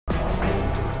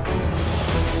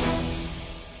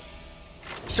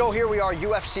So here we are,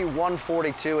 UFC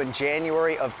 142 in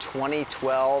January of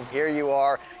 2012. Here you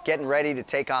are, getting ready to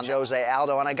take on Jose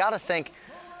Aldo. And I gotta think,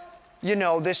 you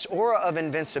know, this aura of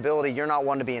invincibility, you're not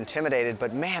one to be intimidated,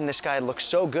 but man, this guy looks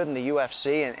so good in the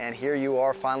UFC, and here you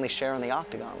are finally sharing the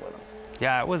octagon with him.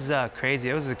 Yeah, it was crazy.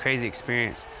 It was a crazy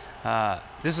experience.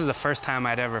 This was the first time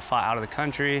I'd ever fought out of the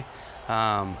country.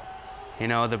 You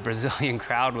know, the Brazilian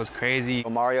crowd was crazy.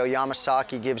 Mario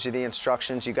Yamasaki gives you the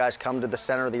instructions. You guys come to the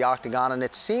center of the octagon, and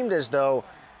it seemed as though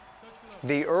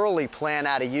the early plan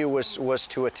out of you was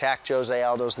to attack Jose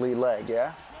Aldo's lead leg,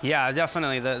 yeah? Yeah,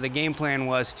 definitely. The game plan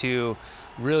was to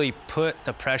really put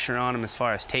the pressure on him as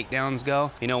far as takedowns go.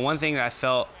 You know, one thing that I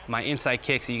felt, my inside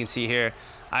kicks, you can see here,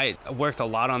 I worked a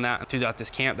lot on that throughout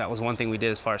this camp. That was one thing we did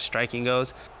as far as striking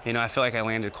goes. You know, I feel like I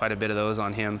landed quite a bit of those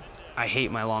on him. I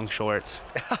hate my long shorts.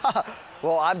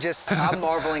 Well, I'm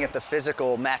marveling at the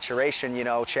physical maturation, you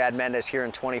know, Chad Mendes here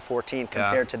in 2014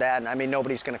 compared to that. And I mean,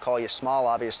 nobody's going to call you small,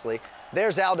 obviously.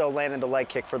 There's Aldo landing the leg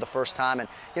kick for the first time. And,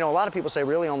 you know, a lot of people say it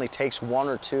really only takes one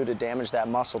or two to damage that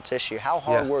muscle tissue. How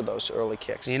hard were those early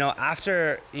kicks? You know,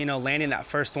 after, you know, landing that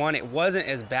first one, it wasn't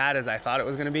as bad as I thought it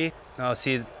was going to be. Oh,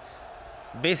 see,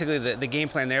 basically the game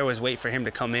plan there was wait for him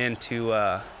to come in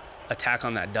to attack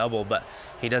on that double, but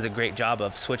he does a great job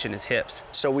of switching his hips.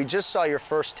 So we just saw your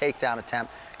first takedown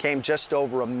attempt, came just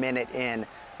over a minute in.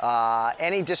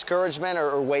 Any discouragement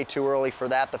or way too early for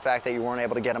that, the fact that you weren't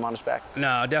able to get him on his back?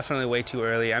 No, definitely way too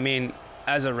early. I mean,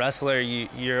 as a wrestler,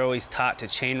 you're always taught to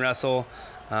chain wrestle,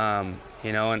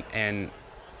 you know, and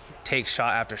take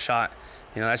shot after shot.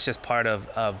 You know, that's just part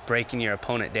of breaking your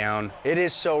opponent down. It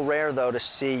is so rare, though, to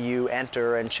see you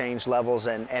enter and change levels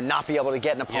and not be able to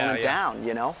get an opponent down,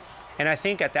 you know? And I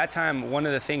think at that time, one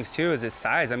of the things, too, is his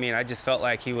size. I mean, I just felt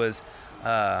like he was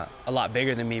a lot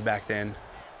bigger than me back then.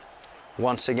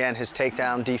 Once again, his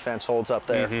takedown defense holds up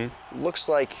there. Looks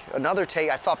like another take.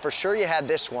 I thought for sure you had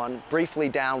this one, briefly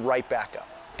down, right back up.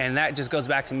 And that just goes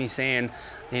back to me saying,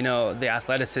 you know, the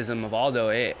athleticism of Aldo,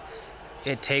 it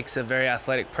takes a very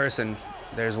athletic person.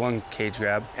 There's one cage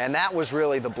grab. And that was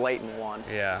really the blatant one.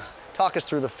 Yeah. Talk us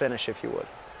through the finish, if you would.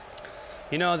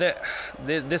 You know,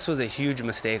 this was a huge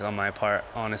mistake on my part,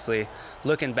 honestly.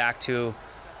 Looking back to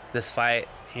this fight,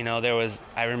 you know,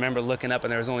 I remember looking up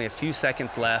and there was only a few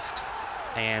seconds left,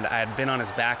 and I had been on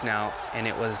his back now, and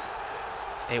it was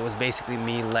basically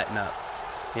me letting up.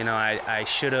 You know, I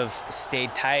should have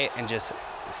stayed tight and just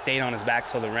stayed on his back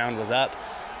till the round was up,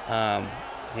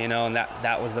 you know, and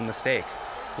that was the mistake.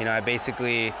 You know, I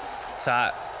basically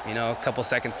thought, you know, a couple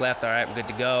seconds left, all right, I'm good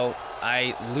to go.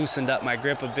 I loosened up my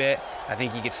grip a bit. I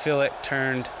think you could feel it,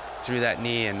 turned through that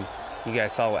knee, and you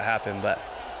guys saw what happened. But,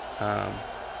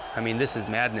 I mean, this is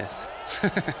madness.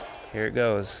 Here it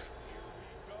goes.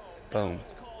 Boom.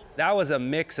 That was a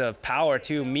mix of power,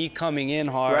 too. Me coming in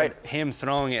hard, him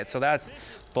throwing it. So that's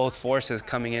both forces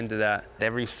coming into that.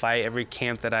 Every fight, every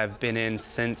camp that I've been in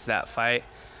since that fight,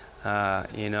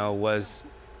 you know, was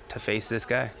to face this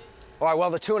guy. All right,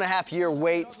 well, the 2.5-year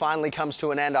wait finally comes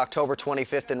to an end October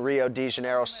 25th in Rio de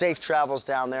Janeiro. Safe travels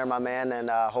down there, my man, and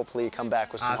hopefully you come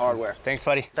back with some hardware. Thanks,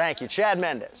 buddy. Thank you. Chad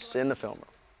Mendes in the film room.